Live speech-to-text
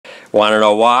Want to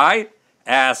know why?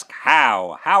 Ask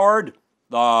how. Howard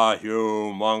the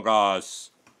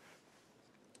Humongous.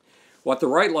 What the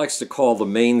right likes to call the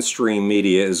mainstream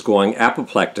media is going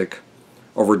apoplectic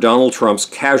over Donald Trump's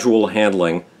casual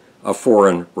handling of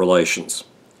foreign relations.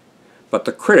 But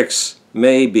the critics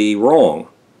may be wrong.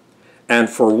 And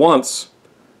for once,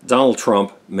 Donald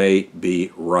Trump may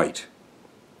be right.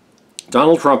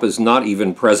 Donald Trump is not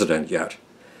even president yet,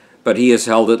 but he has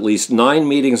held at least 9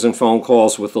 meetings and phone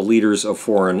calls with the leaders of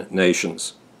foreign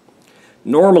nations.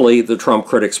 Normally, the Trump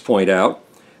critics point out,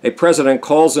 a president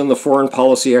calls in the foreign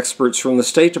policy experts from the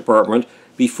State Department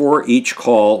before each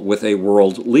call with a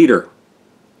world leader.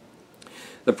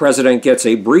 The president gets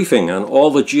a briefing on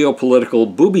all the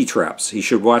geopolitical booby traps he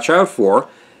should watch out for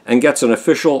and gets an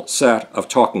official set of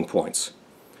talking points.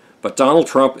 But Donald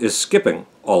Trump is skipping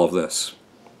all of this.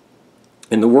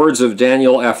 In the words of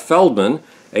Daniel F. Feldman,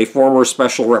 a former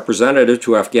special representative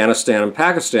to Afghanistan and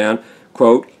Pakistan,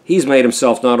 quote, he's made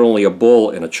himself not only a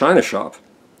bull in a china shop,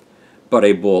 but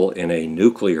a bull in a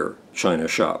nuclear china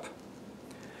shop.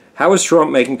 How is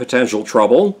Trump making potential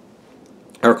trouble?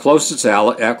 Our closest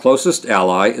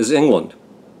ally is England.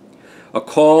 A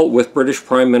call with British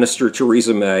Prime Minister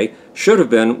Theresa May should have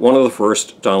been one of the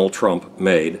first Donald Trump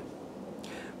made.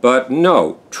 But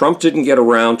no, Trump didn't get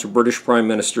around to British Prime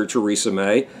Minister Theresa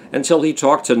May until he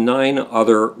talked to 9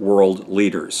 other world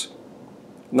leaders.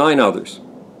 9 others.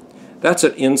 That's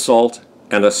an insult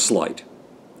and a slight.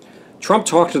 Trump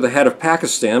talked to the head of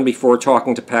Pakistan before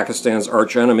talking to Pakistan's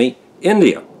archenemy,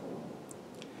 India.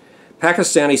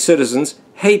 Pakistani citizens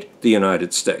hate the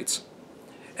United States,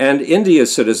 and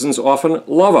India's citizens often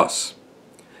love us.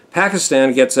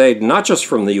 Pakistan gets aid not just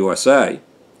from the USA,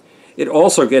 it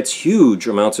also gets huge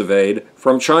amounts of aid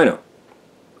from China.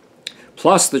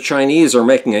 Plus, the Chinese are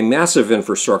making a massive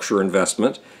infrastructure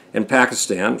investment in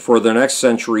Pakistan for their next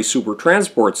century super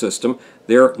transport system,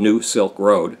 their new Silk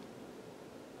Road.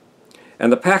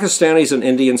 And the Pakistanis and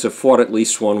Indians have fought at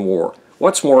least one war.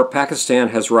 What's more, Pakistan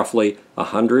has roughly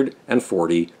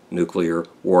 140 nuclear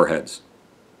warheads.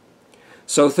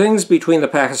 So things between the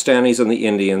Pakistanis and the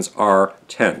Indians are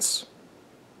tense.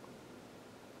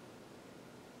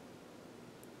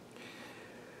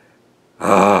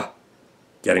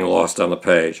 Getting lost on the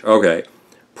page. Okay.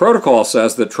 Protocol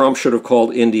says that Trump should have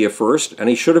called India first, and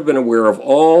he should have been aware of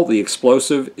all the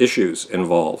explosive issues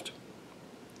involved.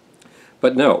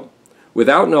 But no,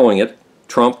 without knowing it,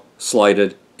 Trump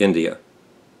slighted India.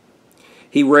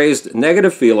 He raised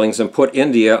negative feelings and put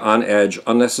India on edge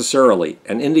unnecessarily,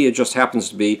 and India just happens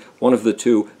to be one of the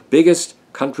 2 biggest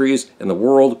countries in the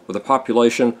world with a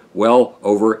population well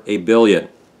over 1 billion.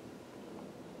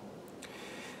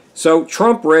 So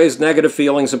Trump raised negative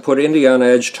feelings and put India on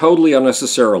edge totally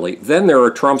unnecessarily. Then there are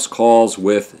Trump's calls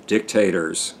with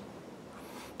dictators.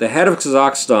 The head of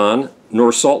Kazakhstan,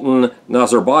 Nursultan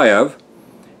Nazarbayev,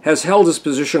 has held his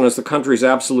position as the country's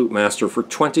absolute master for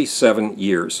 27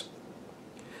 years.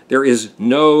 There is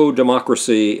no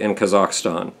democracy in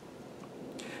Kazakhstan.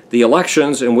 The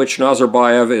elections in which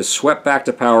Nazarbayev is swept back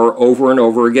to power over and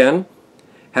over again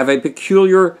have a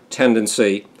peculiar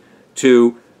tendency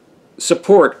to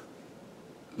support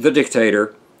the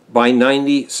dictator by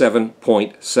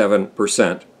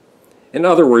 97.7%. In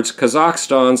other words,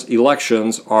 Kazakhstan's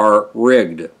elections are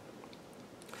rigged.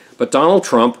 But Donald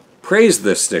Trump praised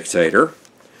this dictator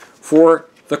for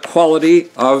the quality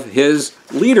of his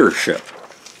leadership.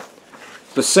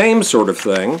 The same sort of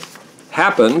thing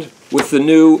happened with the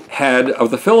new head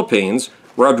of the Philippines,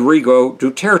 Rodrigo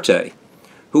Duterte,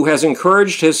 who has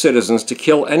encouraged his citizens to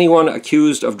kill anyone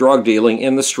accused of drug dealing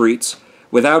in the streets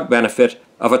without benefit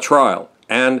of a trial,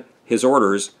 and his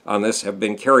orders on this have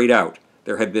been carried out.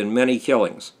 There have been many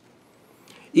killings.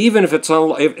 Even if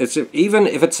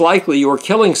it's likely you are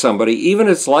killing somebody, even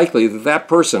if it's likely that that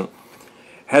person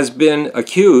has been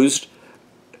accused,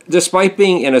 despite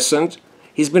being innocent,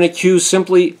 he's been accused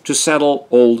simply to settle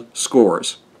old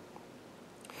scores.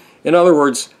 In other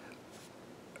words,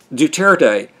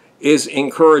 Duterte is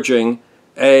encouraging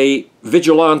a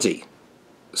vigilante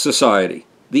society,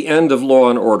 the end of law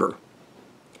and order.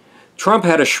 Trump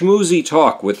had a schmoozy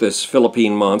talk with this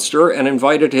Philippine monster and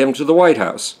invited him to the White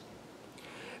House.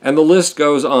 And the list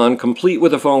goes on, complete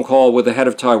with a phone call with the head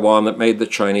of Taiwan that made the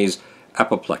Chinese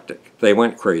apoplectic. They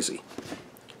went crazy.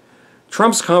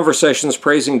 Trump's conversations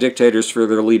praising dictators for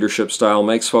their leadership style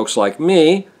makes folks like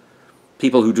me,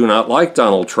 people who do not like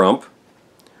Donald Trump,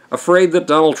 afraid that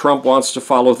Donald Trump wants to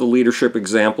follow the leadership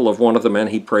example of one of the men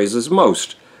he praises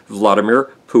most,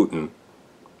 Vladimir Putin.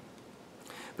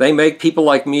 They make people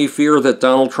like me fear that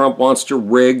Donald Trump wants to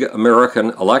rig American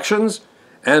elections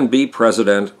and be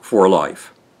president for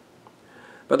life.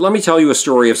 But let me tell you a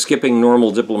story of skipping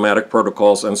normal diplomatic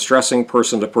protocols and stressing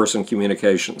person-to-person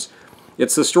communications.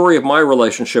 It's the story of my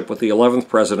relationship with the 11th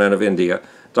President of India,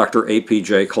 Dr.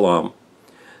 APJ Kalam.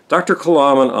 Dr.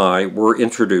 Kalam and I were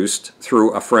introduced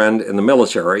through a friend in the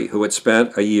military who had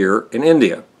spent a year in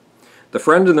India. The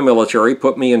friend in the military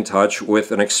put me in touch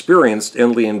with an experienced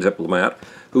Indian diplomat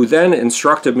who then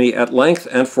instructed me at length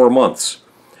and for months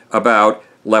about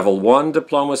level 1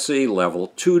 diplomacy,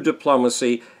 level 2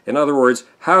 diplomacy, in other words,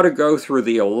 how to go through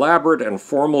the elaborate and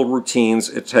formal routines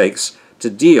it takes to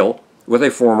deal with a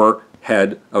former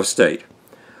head of state.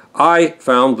 I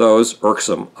found those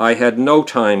irksome. I had no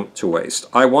time to waste.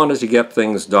 I wanted to get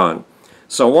things done.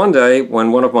 So one day,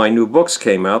 when one of my new books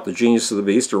came out, The Genius of the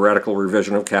Beast, A Radical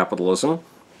Revision of Capitalism,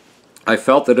 I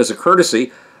felt that as a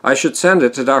courtesy, I should send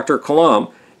it to Dr.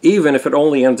 Kalam, even if it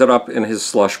only ended up in his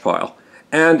slush pile.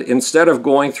 And instead of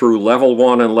going through level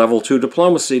 1 and level 2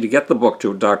 diplomacy to get the book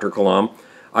to Dr. Kalam,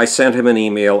 I sent him an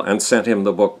email and sent him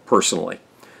the book personally.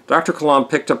 Dr. Kalam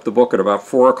picked up the book at about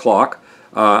 4 o'clock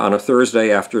on a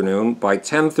Thursday afternoon. By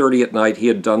 10:30 at night, he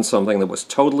had done something that was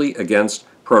totally against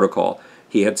protocol.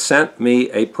 He had sent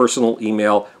me a personal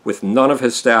email with none of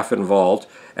his staff involved,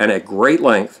 and at great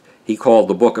length, he called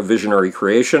the book a visionary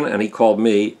creation, and he called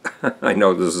me, I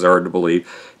know this is hard to believe,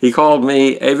 he called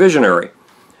me a visionary.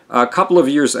 A couple of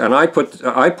years, and I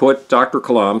put Dr.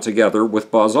 Kalam together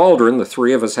with Buzz Aldrin. The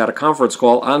three of us had a conference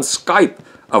call on Skype,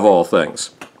 of all things.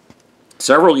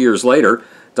 Several years later,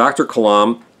 Dr.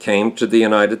 Kalam came to the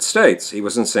United States. He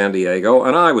was in San Diego,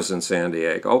 and I was in San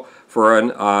Diego for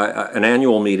an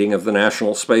annual meeting of the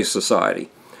National Space Society.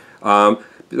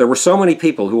 There were so many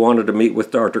people who wanted to meet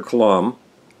with Dr. Kalam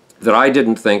that I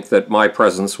didn't think that my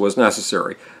presence was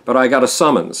necessary. But I got a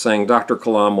summons saying, Dr.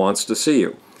 Kalam wants to see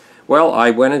you. Well, I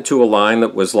went into a line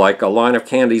that was like a line of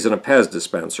candies in a Pez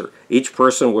dispenser. Each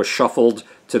person was shuffled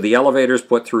to the elevators,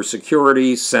 put through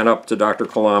security, sent up to Dr.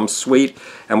 Kalam's suite,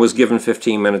 and was given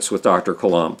 15 minutes with Dr.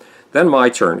 Kalam. Then my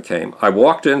turn came. I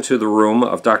walked into the room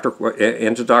of Dr.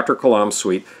 Kalam's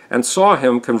suite and saw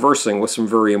him conversing with some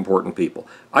very important people.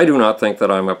 I do not think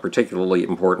that I'm a particularly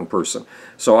important person.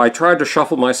 So I tried to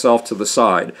shuffle myself to the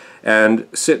side and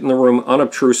sit in the room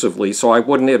unobtrusively so I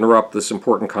wouldn't interrupt this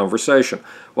important conversation.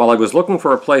 While I was looking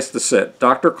for a place to sit,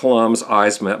 Dr. Kalam's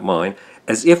eyes met mine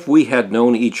as if we had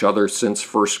known each other since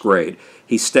first grade.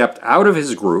 He stepped out of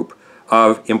his group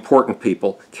of important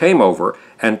people, came over,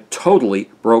 and totally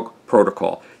broke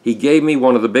protocol. He gave me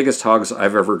one of the biggest hugs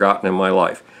I've ever gotten in my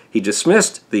life. He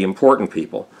dismissed the important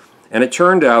people, and it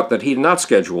turned out that he'd not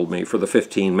scheduled me for the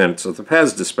 15 minutes of the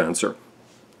Pez dispenser.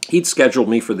 He'd scheduled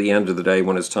me for the end of the day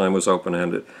when his time was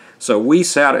open-ended. So we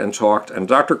sat and talked, and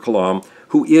Dr. Kalam,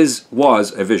 who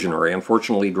was a visionary,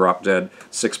 unfortunately dropped dead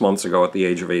 6 months ago at the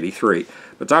age of 83.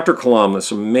 But Dr. Kalam,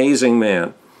 this amazing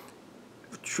man,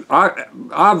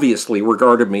 obviously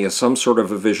regarded me as some sort of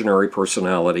a visionary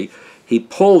personality. He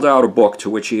pulled out a book to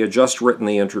which he had just written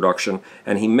the introduction,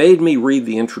 and he made me read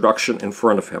the introduction in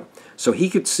front of him so he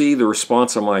could see the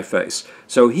response on my face,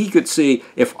 so he could see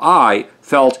if I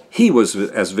felt he was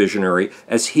as visionary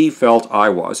as he felt I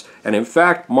was. And in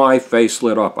fact, my face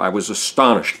lit up. I was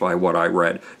astonished by what I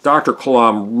read. Dr.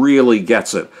 Kalam really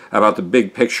gets it about the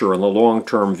big picture and the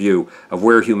long-term view of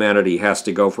where humanity has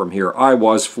to go from here. I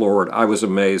was floored. I was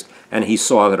amazed, and he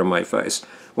saw that in my face.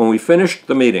 When we finished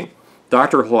the meeting,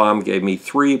 Dr. Kalam gave me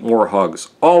 3 more hugs.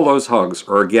 All those hugs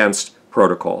are against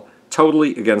protocol,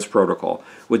 totally against protocol.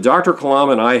 Would Dr.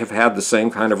 Kalam and I have had the same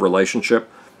kind of relationship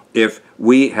if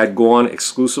we had gone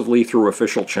exclusively through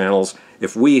official channels,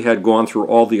 if we had gone through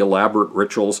all the elaborate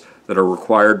rituals that are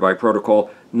required by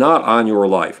protocol? Not on your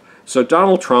life. So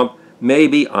Donald Trump may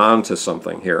be on to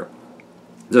something here.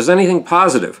 Does anything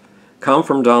positive come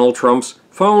from Donald Trump's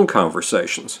phone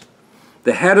conversations?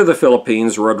 The head of the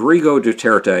Philippines, Rodrigo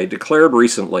Duterte, declared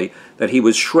recently that he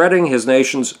was shredding his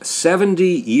nation's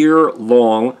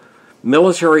 70-year-long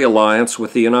military alliance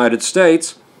with the United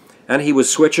States, and he was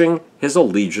switching his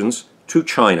allegiance to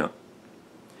China.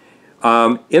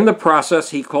 In the process,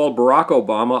 he called Barack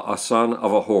Obama a son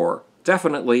of a whore.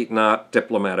 Definitely not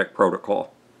diplomatic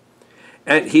protocol.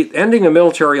 And ending a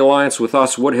military alliance with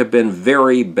us would have been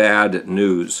very bad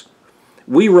news.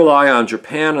 We rely on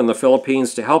Japan and the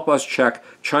Philippines to help us check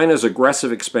China's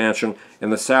aggressive expansion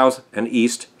in the South and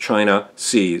East China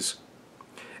Seas.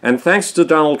 And thanks to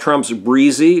Donald Trump's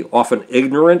breezy, often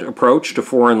ignorant approach to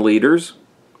foreign leaders,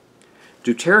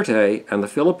 Duterte and the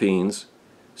Philippines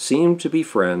seem to be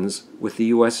friends with the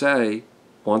USA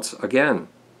once again.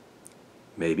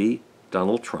 Maybe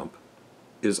Donald Trump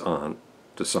is on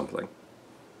to something.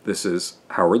 This is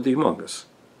Howard the Humongous,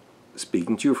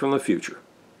 speaking to you from the future.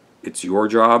 It's your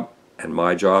job and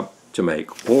my job to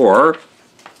make. Or,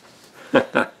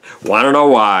 want to know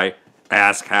why?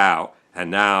 Ask how. And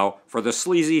now for the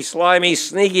sleazy, slimy,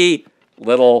 sneaky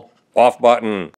little off button.